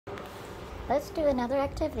let's do another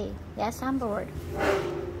activity. Yes, I'm bored.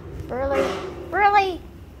 Burley, Burley!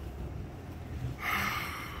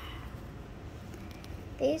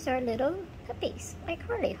 These are little puppies, like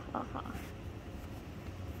Harley. Ha ha.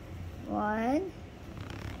 1,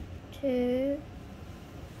 2,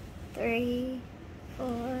 3,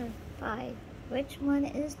 4, 5. Which one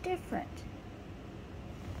is different?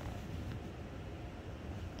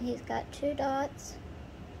 He's got 2 dots.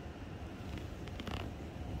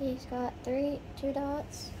 He's got 2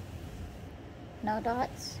 dots. No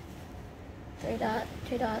dots. 3 dots,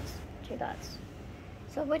 2 dots, 2 dots.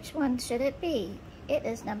 So which one should it be? It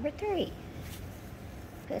is number 3.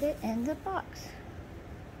 Put it in the box.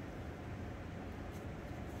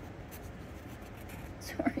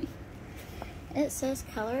 Sorry. It says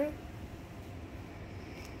color.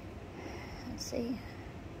 Let's see.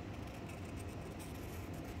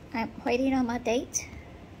 I'm waiting on my date.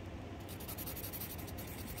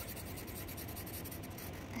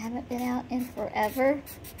 I haven't been out in forever.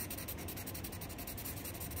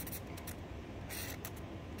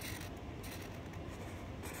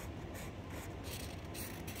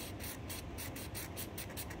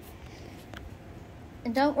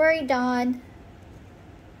 And don't worry, Dawn.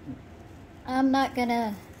 I'm not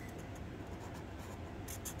gonna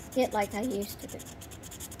get like I used to do.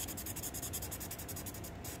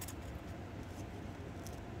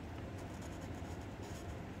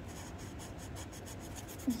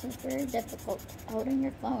 This is very difficult, holding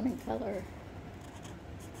your phone in color.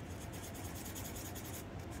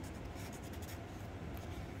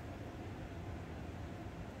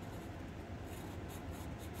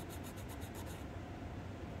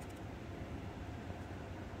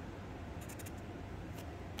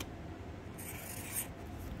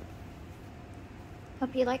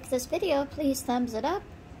 Hope you liked this video. Please thumbs it up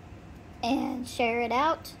and share it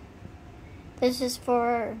out. This is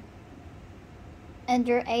for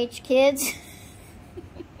underage kids.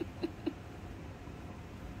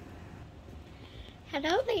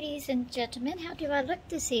 Hello, ladies and gentlemen. How do I look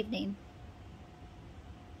this evening?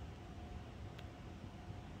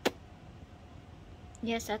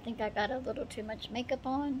 Yes, I think I got a little too much makeup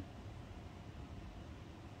on.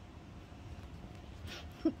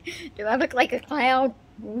 Do I look like a clown?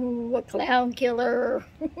 Ooh, a clown killer.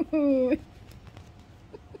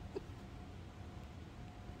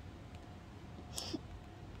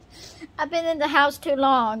 I've been in the house too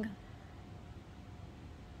long.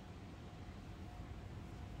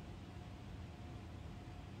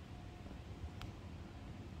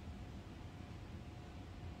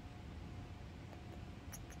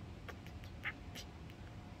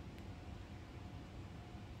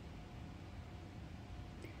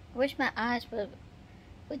 I wish my eyes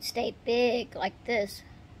would stay big like this.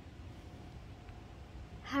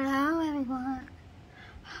 Hello, everyone.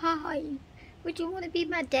 Hi. Would you want to be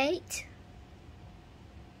my date?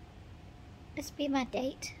 Let's be my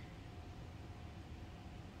date.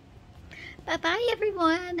 Bye-bye,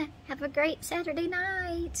 everyone. Have a great Saturday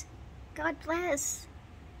night. God bless.